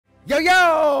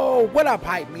Yo, what up,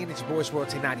 hype man? It's your boy Swirl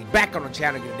 1090 back on the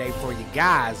channel today for you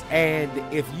guys. And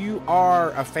if you are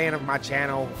a fan of my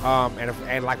channel,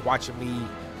 and like watching me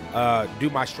do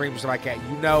my streams like that,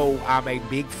 you know I'm a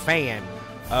big fan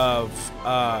of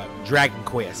Dragon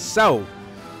Quest. So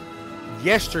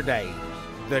yesterday,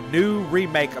 the new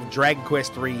remake of Dragon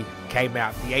Quest 3 came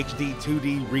out, the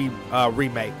HD-2D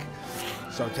remake.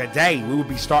 So today we will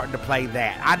be starting to play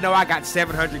that. I know I got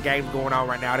 700 games going on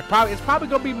right now. It's probably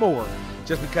gonna be more,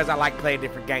 just because I like playing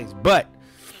different games. But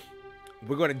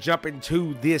we're gonna jump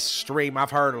into this stream.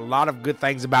 I've heard a lot of good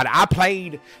things about it. I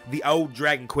played the old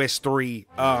Dragon Quest 3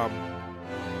 a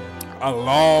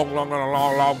long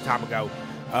time ago.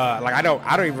 Like I don't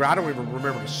even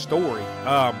remember the story.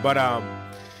 But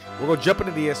we're gonna jump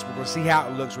into this. We're gonna see how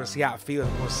it looks. We're gonna see how it feels.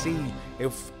 We're gonna see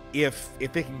if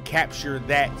it can capture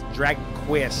that Dragon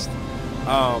Quest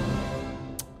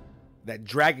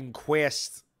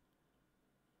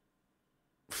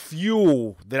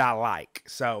fuel that I like.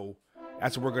 So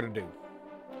that's what we're gonna do.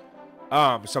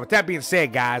 So with that being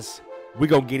said, guys, we're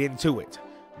gonna get into it.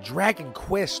 Dragon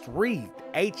Quest 3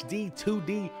 HD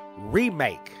 2D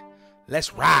remake.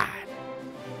 Let's ride.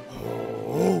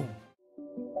 Oh.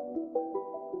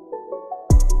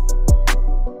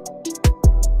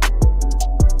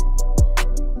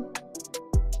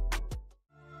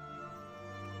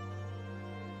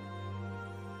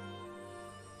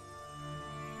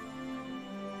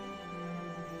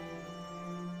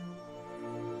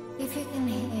 If you can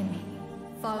hear me,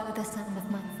 follow the sound of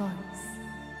my voice.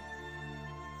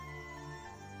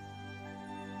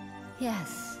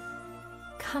 Yes,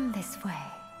 come this way.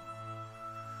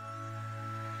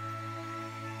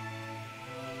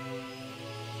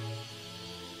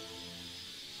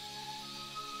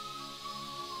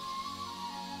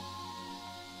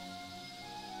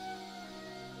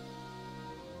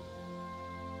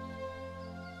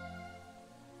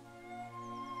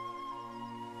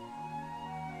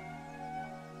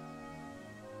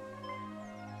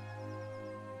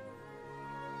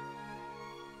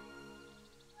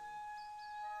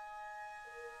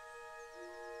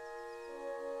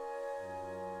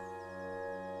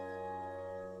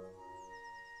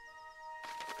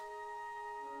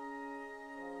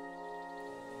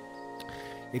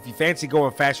 If you fancy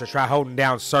going faster, try holding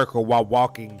down circle while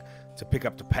walking to pick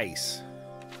up the pace.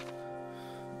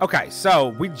 Okay, so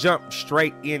we jump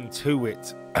straight into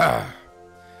it.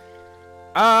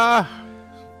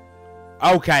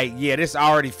 Okay, yeah, this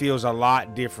already feels a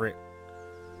lot different.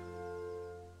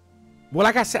 Well,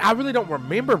 like I said, I really don't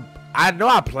remember. I know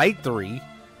I played 3,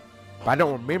 but I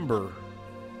don't remember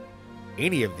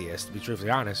any of this, to be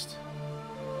truthfully honest.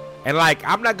 And like,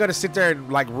 I'm not gonna sit there and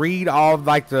like read all of,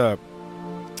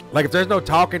 like if there's no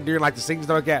talking during like the scenes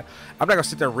like that, I'm not gonna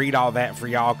sit there and read all that for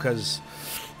y'all, because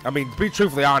I mean, to be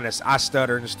truthfully honest, I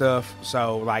stutter and stuff.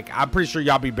 So like, I'm pretty sure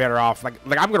y'all be better off. Like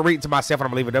I'm gonna read it to myself and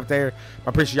I'm gonna leave it up there.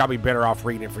 I'm pretty sure y'all be better off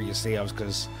reading it for yourselves,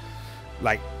 because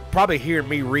like probably hearing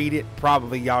me read it,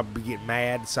 probably y'all be getting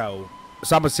mad. So I'm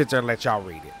gonna sit there and let y'all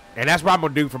read it, and that's what I'm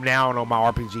gonna do from now on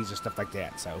my RPGs and stuff like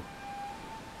that. So.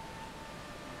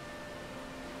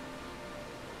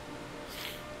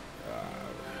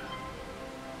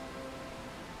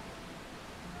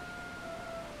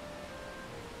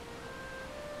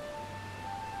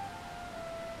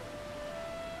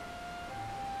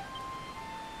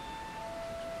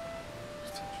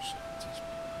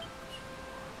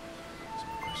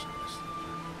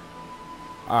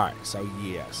 Alright, so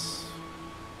yes.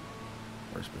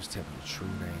 We're supposed to tell me the true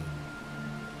name.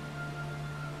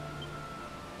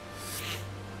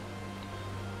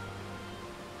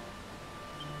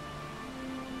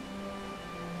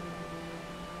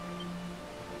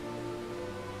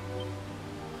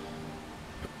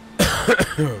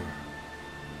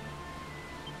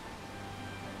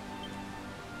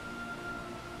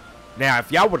 Now,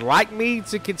 if y'all would like me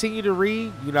to continue to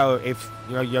read, you know, if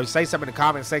you say something in the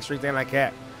comment section or anything like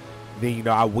that, then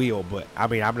I will. But I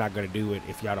mean, I'm not gonna do it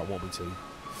if y'all don't want me to,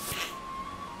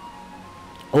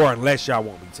 or unless y'all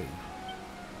want me to.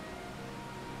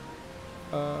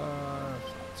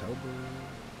 October.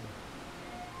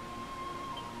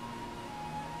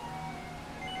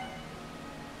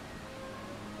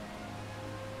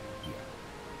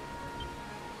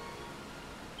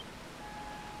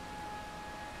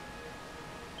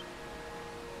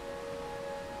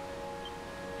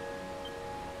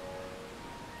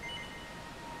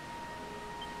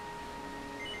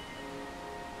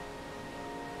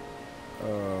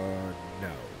 No.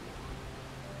 No.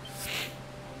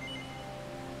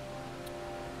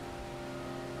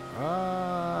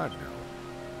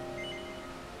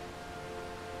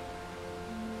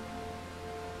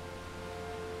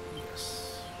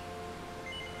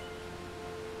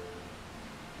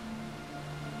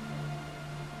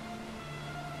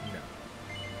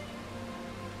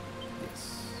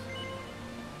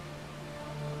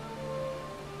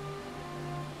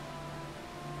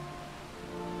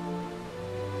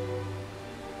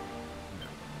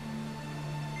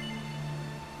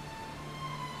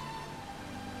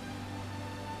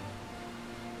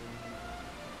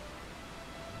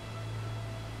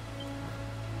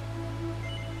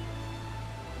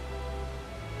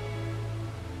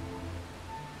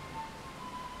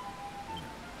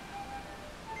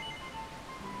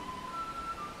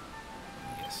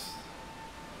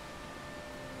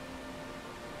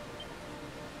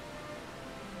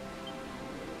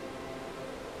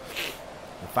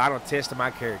 Final test of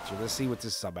my character. Let's see what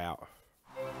this is about.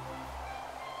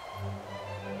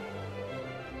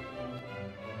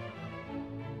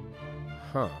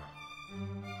 Huh.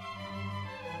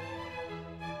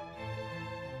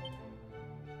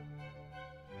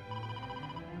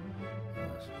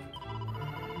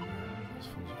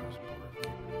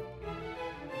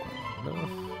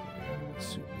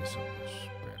 Suit me so much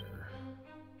better.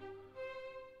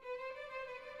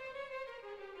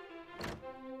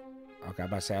 Okay, I'm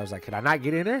about to say, I was like, can I not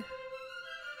get in there?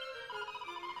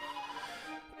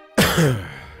 Of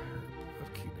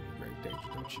keeping in great danger,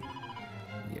 don't you?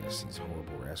 Yes, these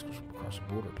horrible rascals from across the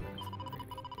border planning for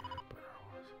invading.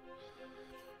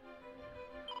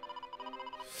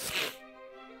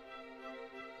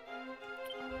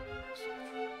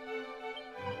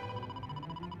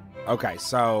 Okay,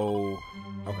 so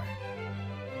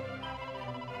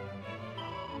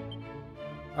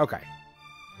okay.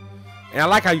 And I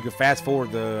like how you can fast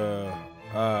forward the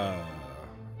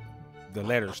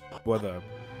letters. Well,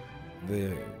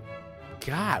 the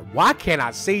God, why can't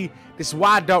I see? This is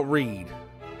why I don't read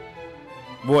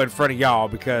more in front of y'all,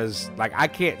 because like I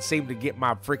can't seem to get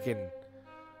my freaking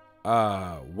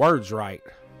words right.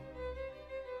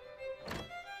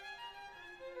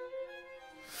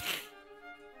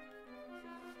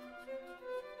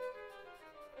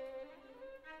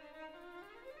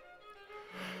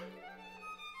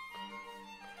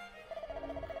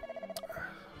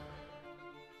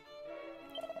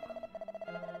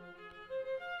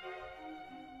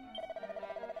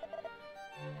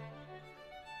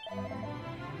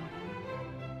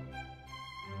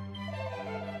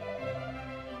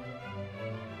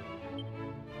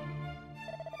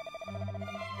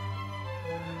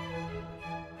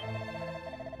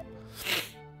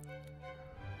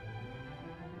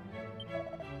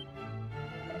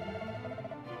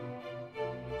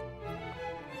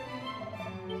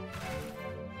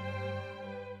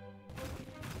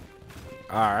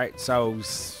 All right, so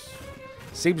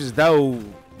seems as though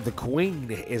the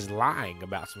queen is lying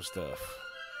about some stuff.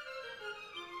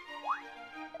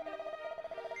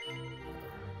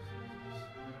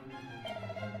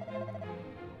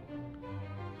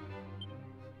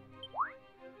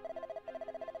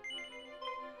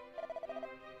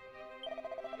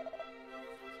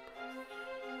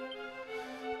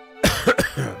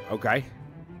 Okay.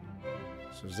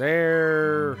 So is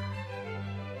there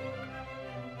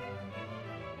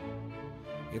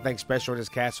anything special in this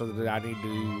castle that I need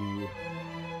to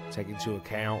take into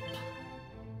account?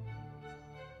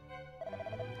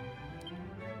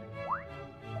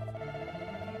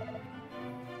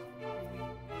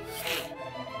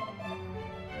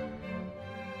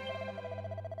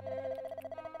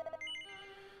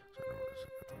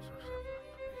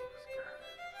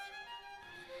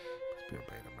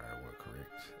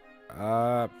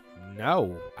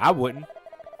 No, I wouldn't.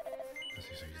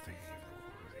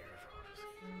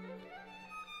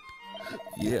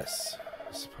 Yes,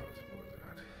 I suppose it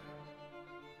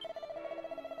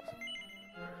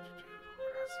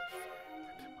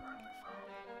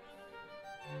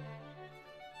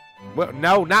would. Well,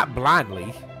 no, not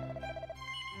blindly.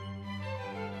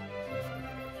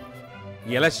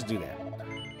 Yeah, let's just do that.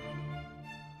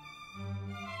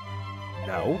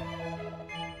 No.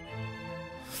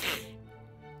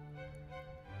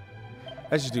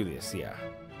 Let's just do this, yeah.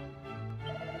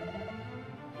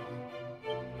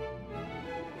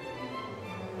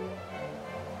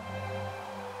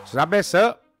 Did I mess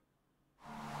up? I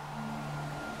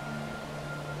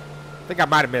think I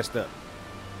might have messed up.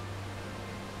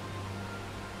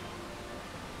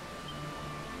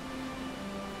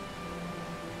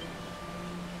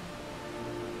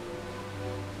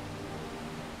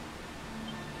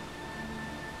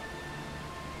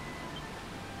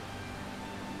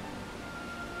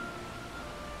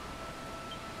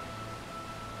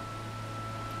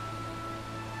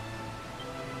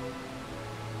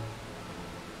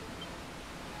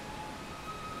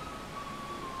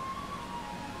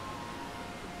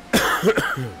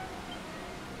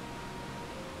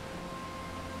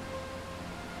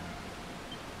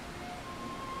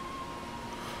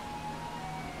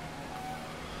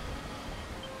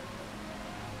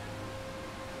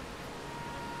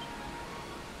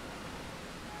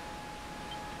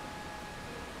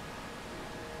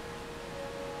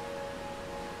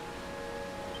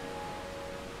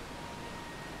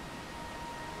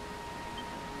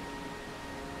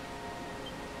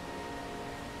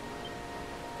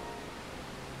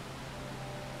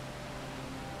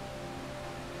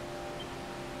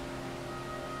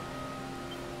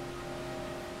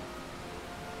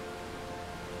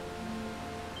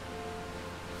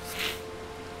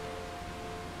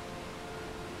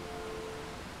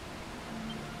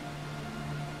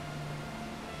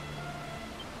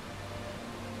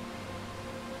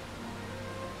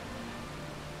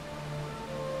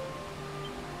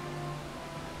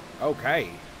 Okay.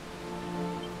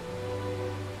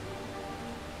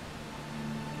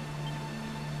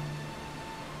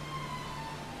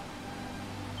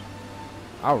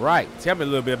 All right. Tell me a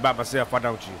little bit about myself, why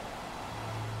don't you?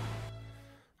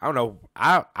 I don't know.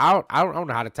 I don't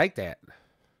know how to take that.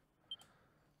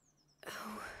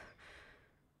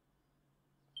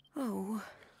 Oh.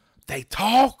 They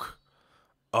talk?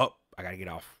 Oh, I gotta get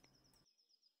off.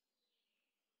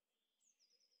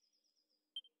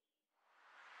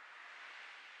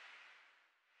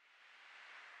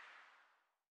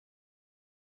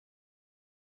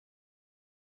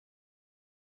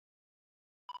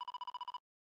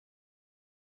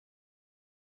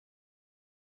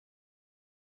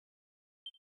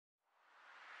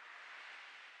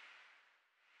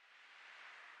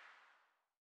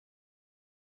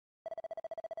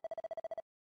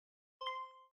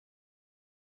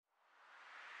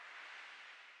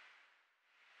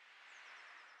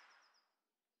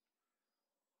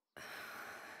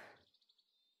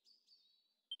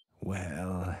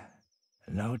 Well,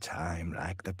 no time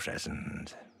like the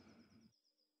present.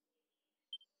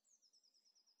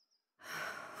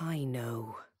 I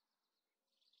know.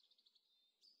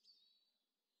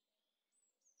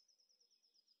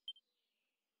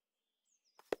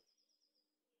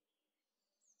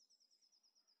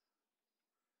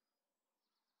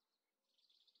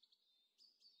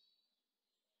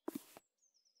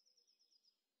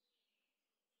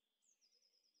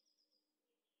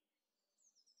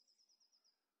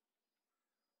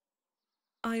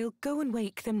 I'll go and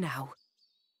wake them now.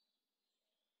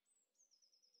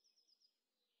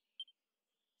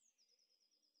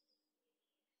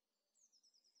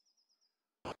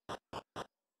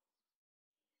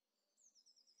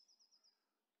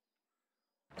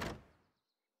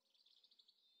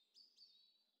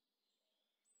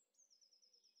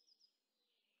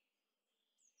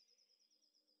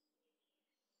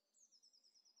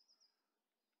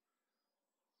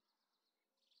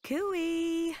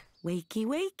 Cooey! Wakey,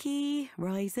 wakey!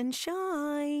 Rise and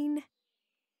shine!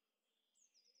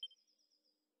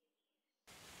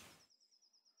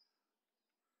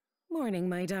 Morning,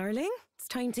 my darling. It's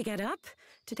time to get up.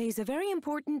 Today's a very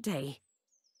important day.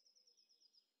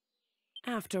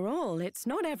 After all, it's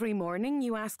not every morning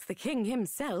you ask the king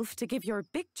himself to give your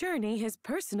big journey his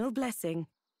personal blessing.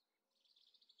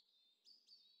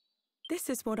 This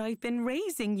is what I've been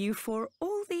raising you for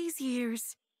all these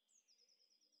years.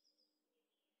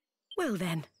 Well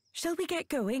then, shall we get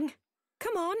going?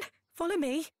 Come on, follow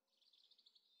me.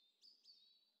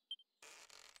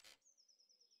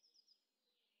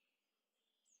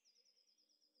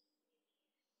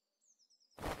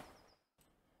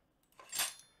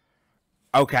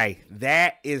 Okay,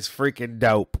 that is freaking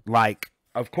dope. Like,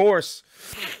 of course,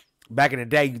 back in the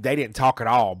day, they didn't talk at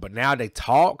all, but now they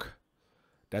talk.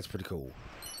 That's pretty cool.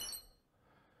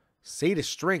 See the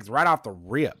strength right off the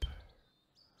rip.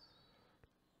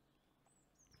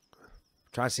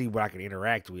 Trying to see what I can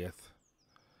interact with.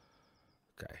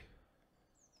 Okay.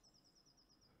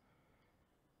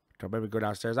 Don't make me go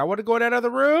downstairs. I want to go in that other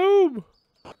room.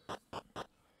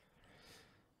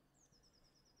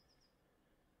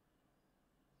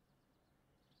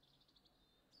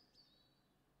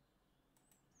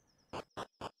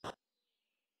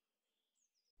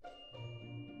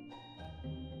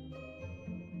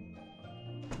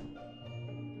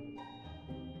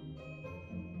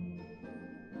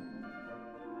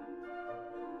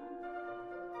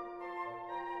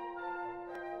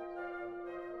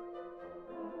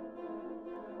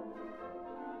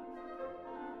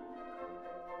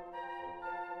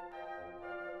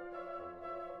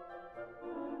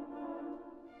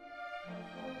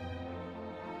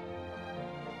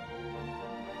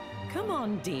 Come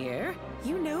on, dear.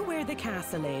 You know where the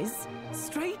castle is.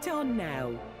 Straight on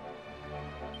now.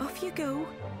 Off you go.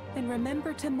 And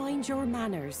remember to mind your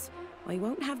manners. I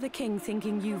won't have the king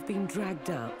thinking you've been dragged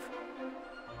up.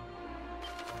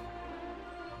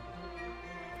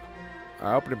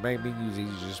 I open the main menu easy.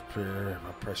 Just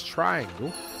press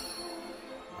triangle.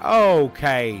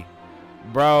 Okay,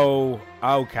 bro.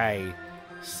 Okay.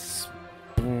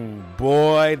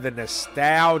 Boy, the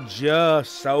nostalgia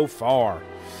so far.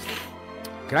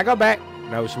 Can I go back?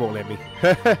 No, she won't let me.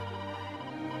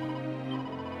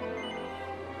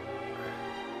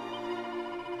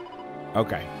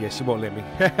 Okay, yeah, she won't let me.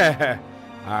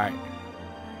 All right.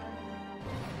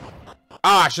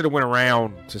 Oh, I should have went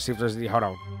around to see if there's any. Hold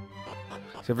on.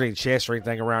 See if there's any chests or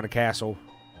anything around the castle.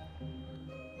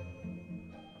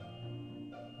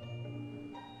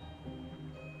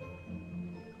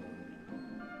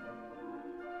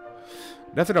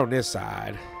 Nothing on this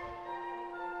side.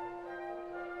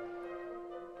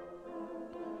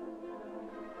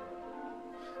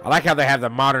 I like how they have the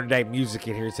modern day music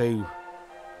in here too.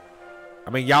 I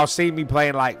mean, y'all see me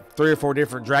playing like 3 or 4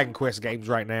 different Dragon Quest games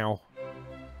right now.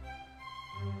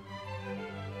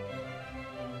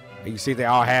 You see they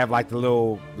all have like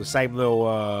the same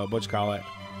little, what you call it?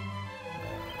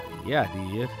 Yeah,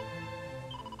 I did.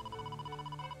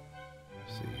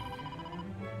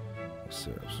 Let's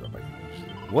see.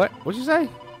 What? What'd you say?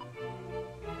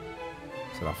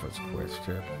 Set off its quest.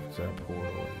 Set a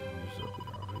portal.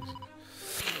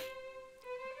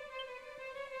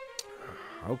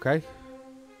 Okay.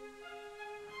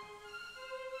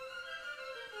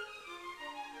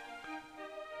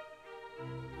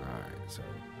 Alright, so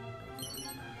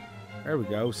there we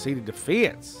go. Seated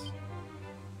defense.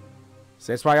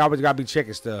 So that's why you always gotta be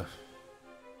checking stuff.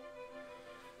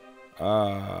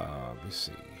 Let me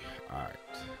see. Alright.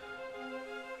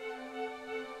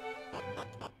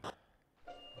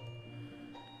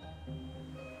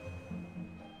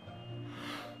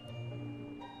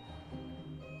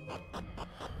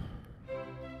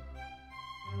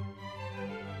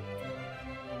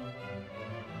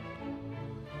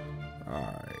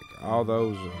 Alright. All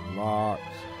those are locked.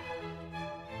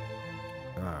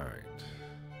 Alright.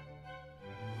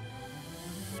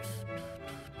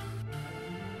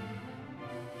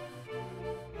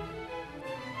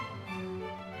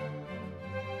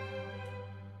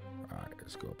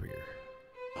 Let's go up here.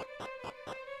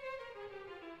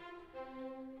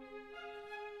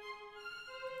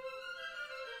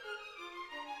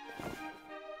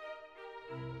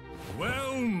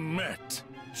 Well met,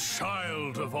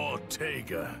 child of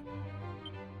Ortega.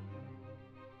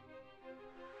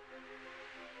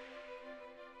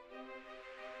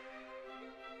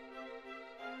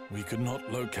 We could not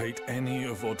locate any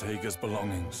of Ortega's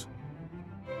belongings.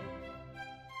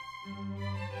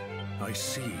 I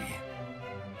see.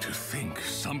 To think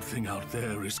something out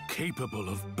there is capable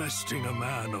of besting a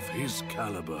man of his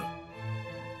caliber.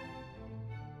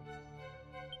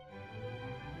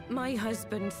 My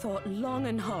husband thought long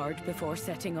and hard before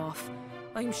setting off.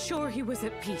 I'm sure he was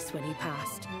at peace when he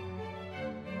passed.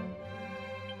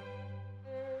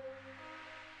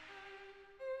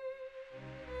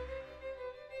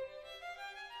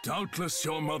 Doubtless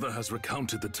your mother has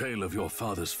recounted the tale of your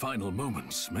father's final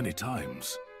moments many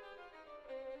times.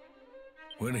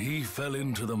 When he fell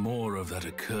into the maw of that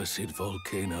accursed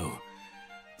volcano,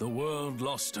 the world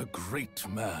lost a great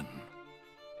man.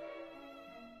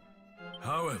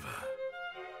 However,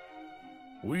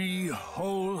 we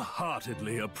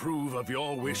wholeheartedly approve of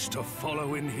your wish to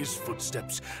follow in his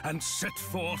footsteps and set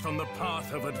forth on the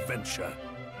path of adventure.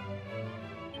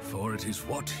 For it is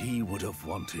what he would have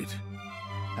wanted,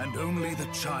 and only the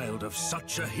child of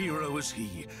such a hero as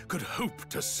he could hope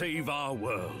to save our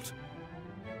world.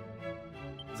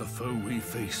 The foe we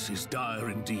face is dire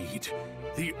indeed,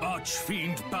 the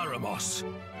archfiend Baramos.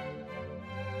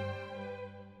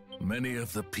 Many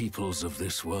of the peoples of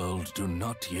this world do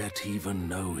not yet even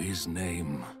know his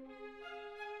name.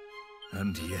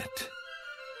 And yet,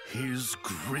 his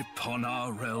grip on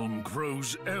our realm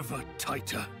grows ever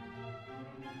tighter.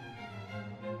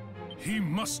 He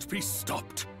must be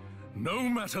stopped, no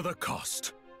matter the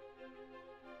cost.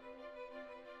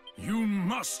 You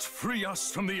must free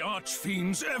us from the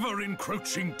Archfiend's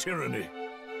ever-encroaching tyranny.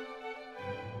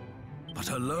 But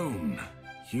alone,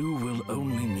 you will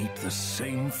only meet the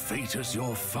same fate as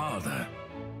your father.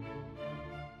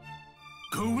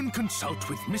 Go and consult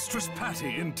with Mistress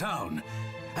Patty in town,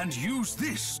 and use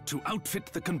this to outfit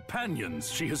the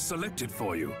companions she has selected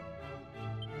for you.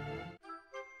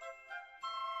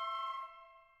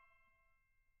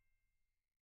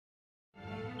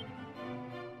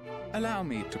 Allow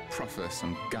me to proffer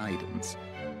some guidance.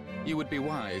 You would be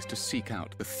wise to seek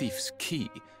out the thief's key,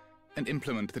 an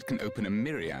implement that can open a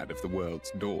myriad of the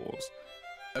world's doors.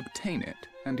 Obtain it,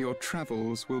 and your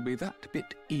travels will be that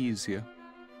bit easier.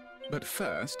 But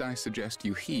first, I suggest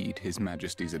you heed His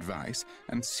Majesty's advice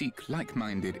and seek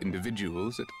like-minded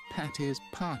individuals at Patty's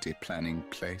party planning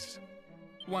place.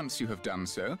 Once you have done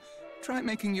so, try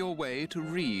making your way to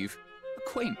Reeve, a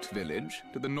quaint village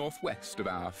to the northwest of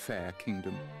our fair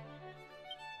kingdom.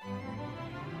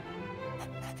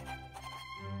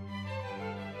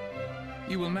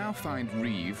 You will now find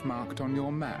Reeve marked on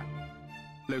your map.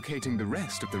 Locating the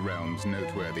rest of the realm's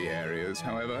noteworthy areas,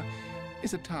 however,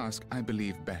 is a task I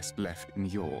believe best left in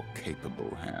your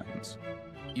capable hands.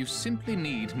 You simply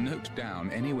need note down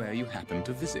anywhere you happen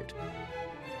to visit.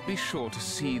 Be sure to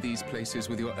see these places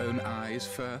with your own eyes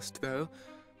first, though.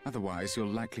 Otherwise, you'll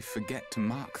likely forget to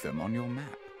mark them on your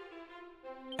map.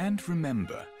 And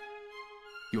remember,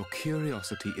 your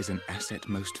curiosity is an asset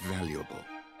most valuable.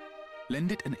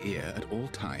 Lend it an ear at all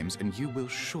times, and you will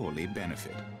surely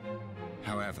benefit.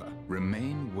 However,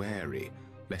 remain wary,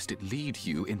 lest it lead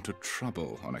you into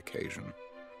trouble on occasion.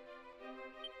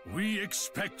 We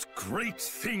expect great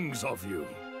things of you.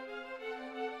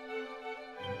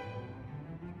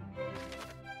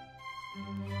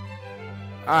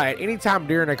 Alright, anytime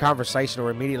during a conversation or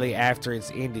immediately after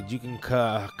it's ended, you can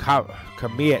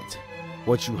commit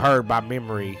what you heard by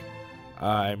memory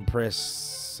and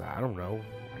press, I don't know,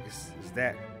 I guess, is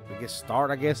that, I guess,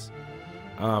 start, I guess?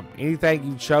 Anything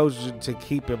you've chosen to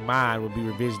keep in mind will be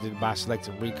revisited by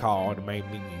selecting recall on the main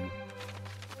menu.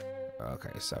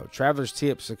 Okay, so Traveler's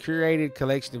Tips, a curated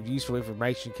collection of useful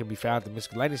information can be found at the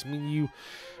miscellaneous menu.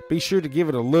 Be sure to give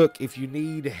it a look if you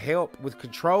need help with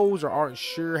controls or aren't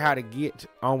sure how to get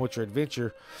on with your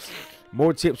adventure.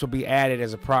 More tips will be added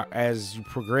as you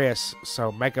progress,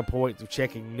 so make a point of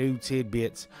checking new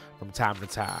tidbits from time to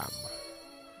time.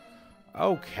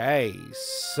 Okay,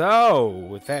 so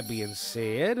with that being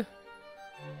said,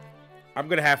 I'm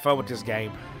going to have fun with this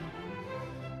game.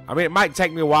 I mean, it might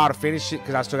take me a while to finish it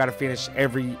because I still got to finish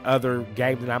every other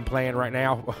game that I'm playing right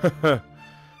now.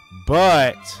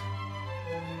 But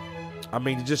I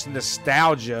mean, just the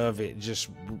nostalgia of it just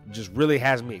really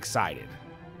has me excited.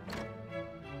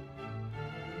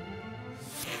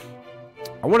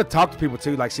 I want to talk to people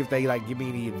too, like see if they like give me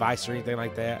any advice or anything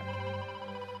like that.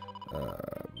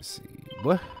 Let me see.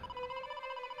 What?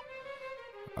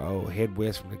 Oh, head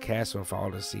west from the castle and follow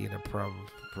the sea in the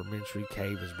promontory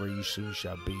cave is where you soon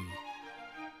shall be.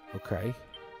 Okay.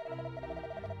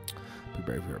 Be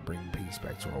brave, we are bringing peace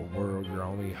back to our world. Your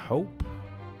only hope.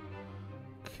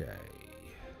 Okay.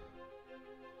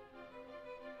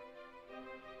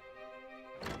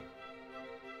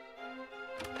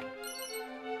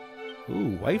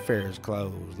 Ooh, Wayfarer's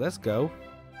closed. Let's go.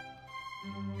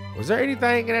 Was there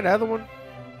anything in that other one?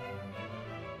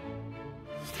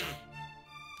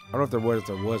 I don't know if there was, if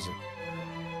there wasn't.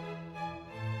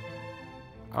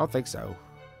 I don't think so.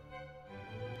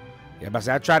 Yeah, but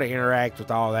I tried to interact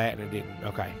with all that and it didn't.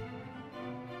 Okay.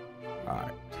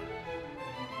 Alright.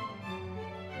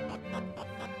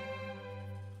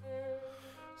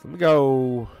 So let me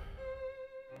go.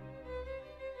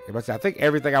 Yeah, but I think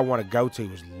everything I want to go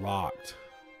to is locked.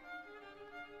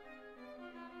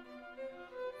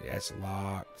 Yeah, it's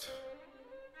locked.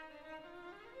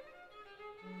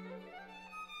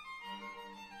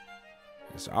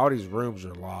 Yeah, so all these rooms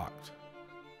are locked.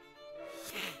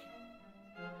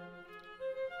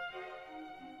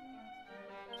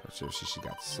 So she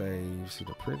got saved. See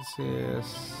the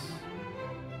princess.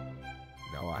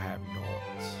 No, I have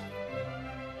not.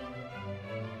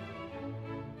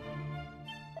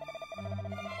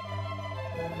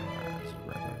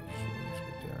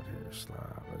 Down here, slide.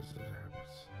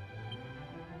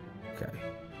 Okay.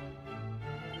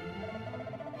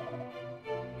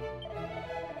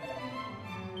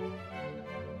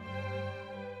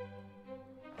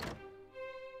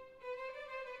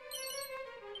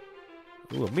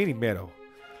 Ooh, a mini medal.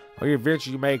 On your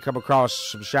adventure, you may come across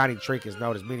some shiny trinkets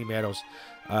known as mini medals.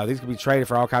 These can be traded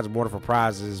for all kinds of wonderful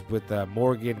prizes with the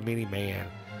Morgan Mini Man,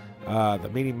 the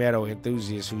mini medal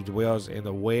enthusiast who dwells in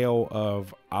the Well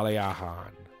of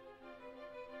Aliahan.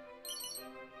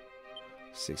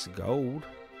 6 gold.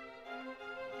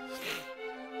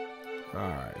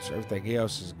 Alright, so everything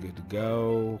else is good to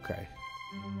go. Okay.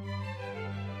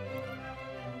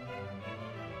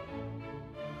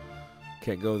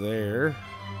 Can't go there.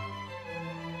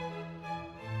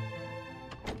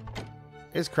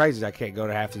 It's crazy that I can't go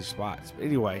to half these spots. But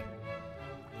anyway.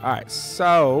 Alright,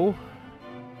 so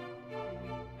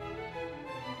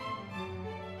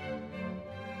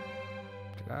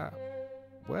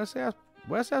where's that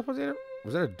supposed to enter?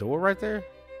 Was that a door right there?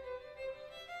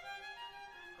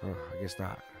 Oh, I guess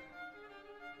not.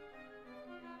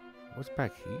 What's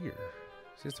back here?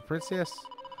 Is this the princess?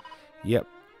 Yep.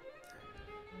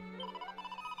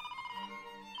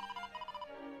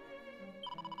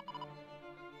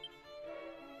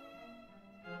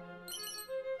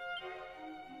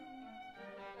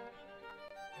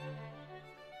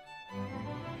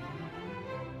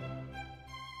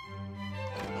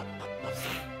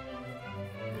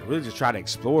 Really just try to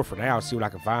explore for now, see what I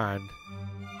can find.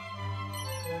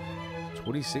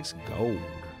 26 gold.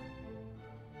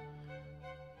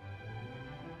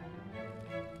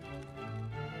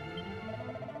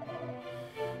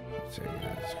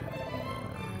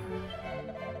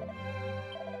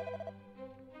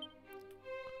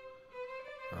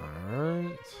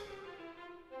 Alright.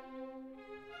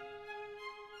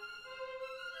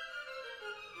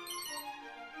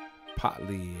 Pot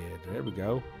lid. There we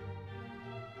go.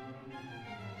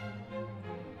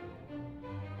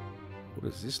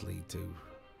 What does this lead to?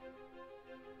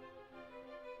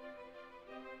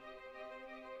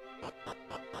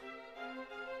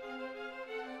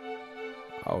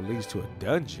 Oh, it leads to a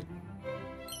dungeon.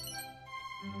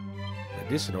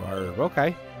 Medicinal herb,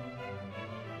 okay.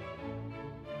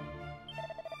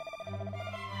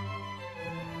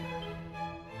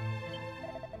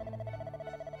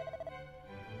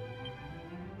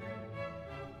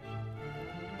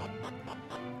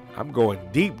 I'm going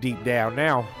deep, deep down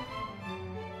now.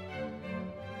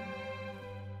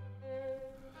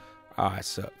 Ah, it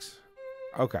sucks.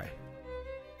 Okay.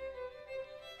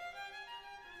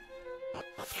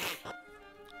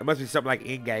 It must be something like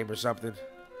in-game or something.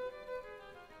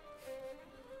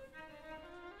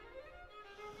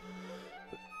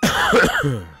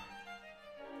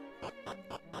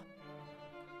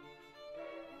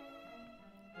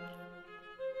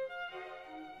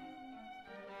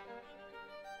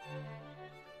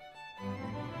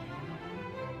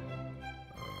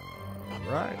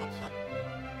 Right.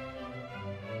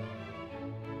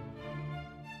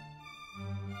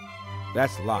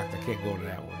 That's locked. I can't go to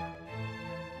that one.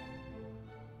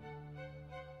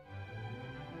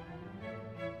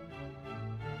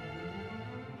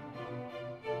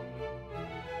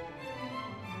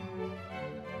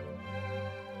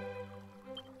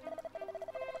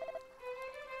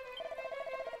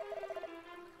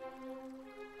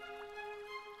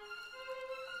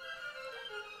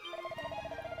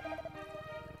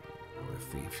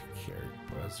 Thief carry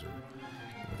buzzer.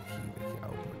 The key that can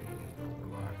open any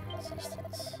overlock in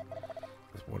existence.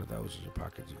 It's one of those in your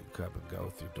pocket you can come and go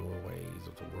through doorways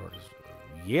of the world.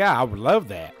 Yeah, I would love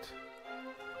that.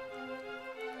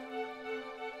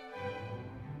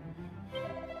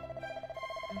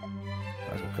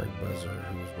 Kirk Buzzer,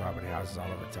 who was robbing houses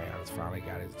all over town, has finally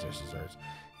got his just desserts.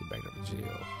 He backed up in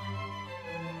jail.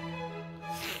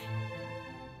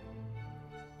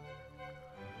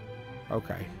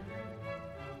 Okay.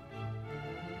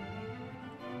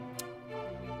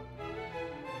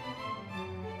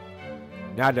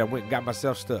 Now I done went and got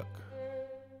myself stuck.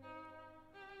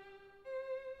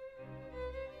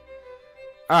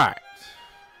 Alright.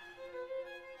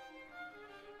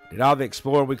 Did all the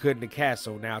exploring we could in the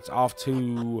castle. Now it's off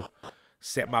to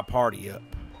set my party up.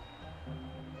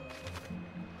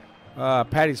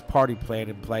 Patty's party plan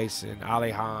in place in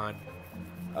Alihan.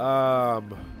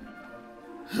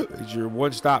 Is your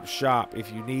one-stop shop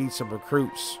if you need some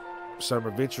recruits, some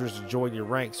adventurers to join your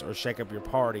ranks or shake up your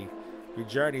party. Your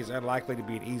journey is unlikely to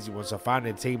be an easy one, so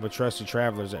finding a team of trusted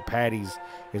travelers at Patty's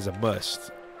is a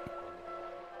must.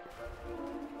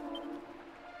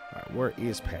 All right, where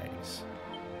is Patty's?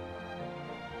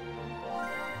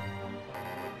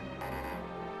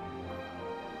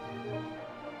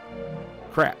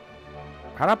 Crap.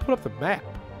 How'd I pull up the map?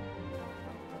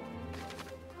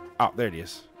 Oh, there it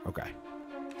is. Okay.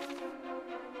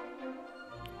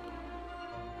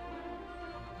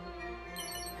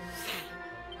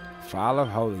 File of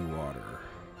holy water.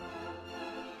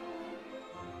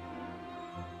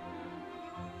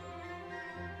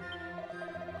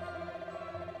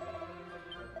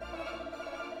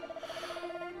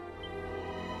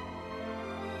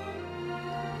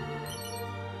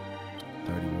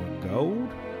 $31 gold.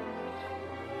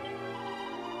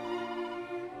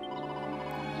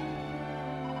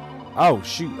 Oh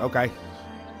shoot, okay.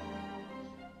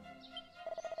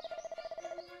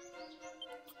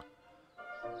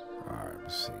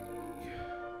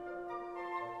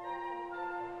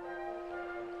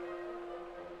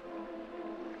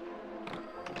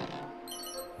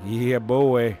 Yeah,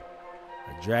 boy.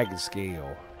 A dragon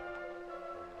scale.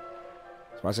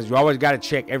 So I said you always got to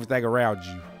check everything around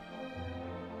you.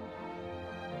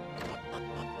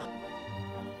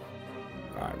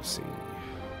 All right, let's see.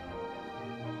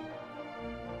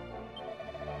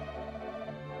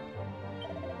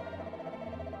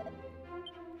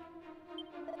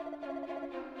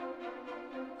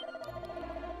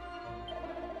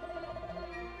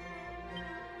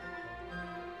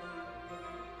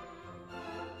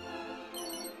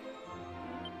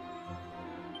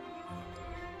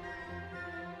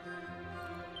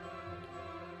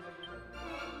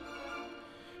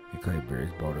 Claim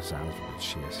various bonus items from the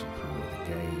chest you pull in the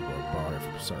game or borrow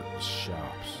from certain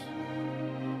shops.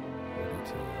 More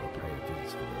detail, pay a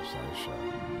visit to the website shop.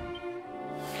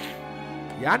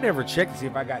 Yeah, I never checked to see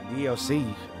if I got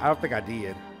DLC. I don't think I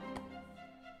did.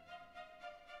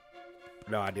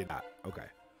 No, I did not. Okay.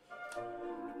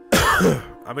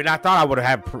 I mean, I thought I would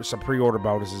have had some pre-order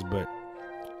bonuses, but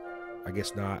I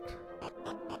guess not.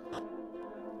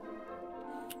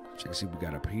 Check and see what we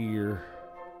got up here.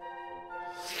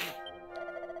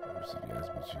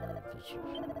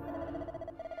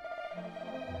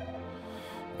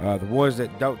 The ones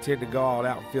that don't tend to go all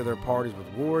out and fill their parties with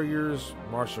warriors,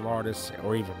 martial artists,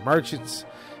 or even merchants.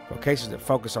 Vocations that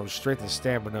focus on strength and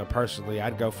stamina. Personally,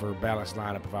 I'd go for a balanced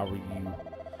lineup if I were you.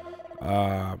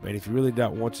 And if you really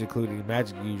don't want to include any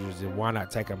magic users, then why not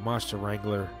take a monster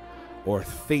wrangler or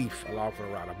thief along for the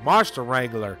ride? A monster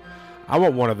wrangler, I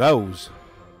want one of those.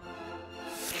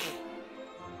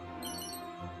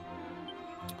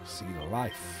 See the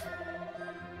life.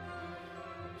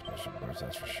 Special birds,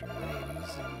 that's for sure. They ain't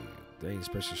easy. They ain't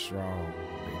especially strong.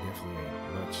 They definitely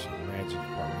ain't much magic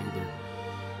part either.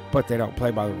 But they don't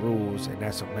play by the rules, and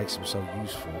that's what makes them so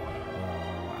useful.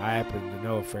 I happen to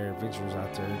know a fair adventurers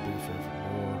out there who'd benefit from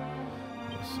more.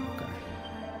 Yes, okay.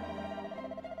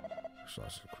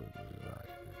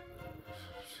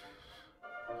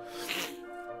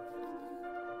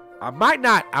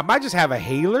 I might just have a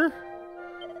healer.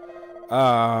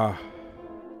 I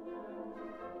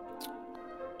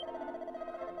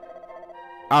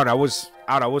don't know.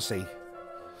 We'll see.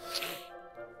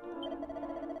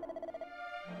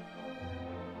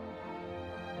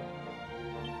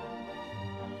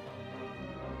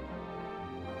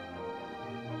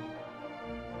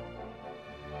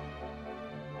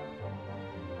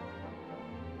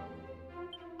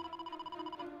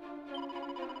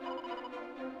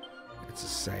 It's a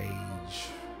sage.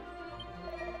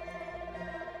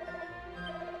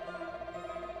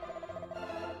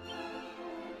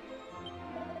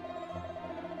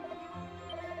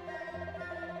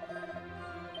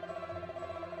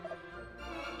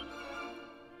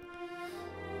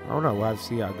 I don't know. We'll have to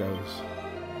see how it goes.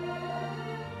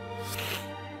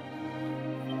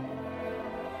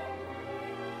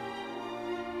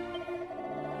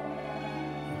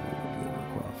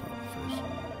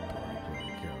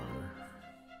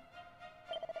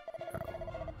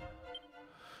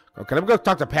 Okay, let me go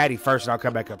talk to Patty first, and I'll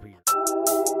come back up here.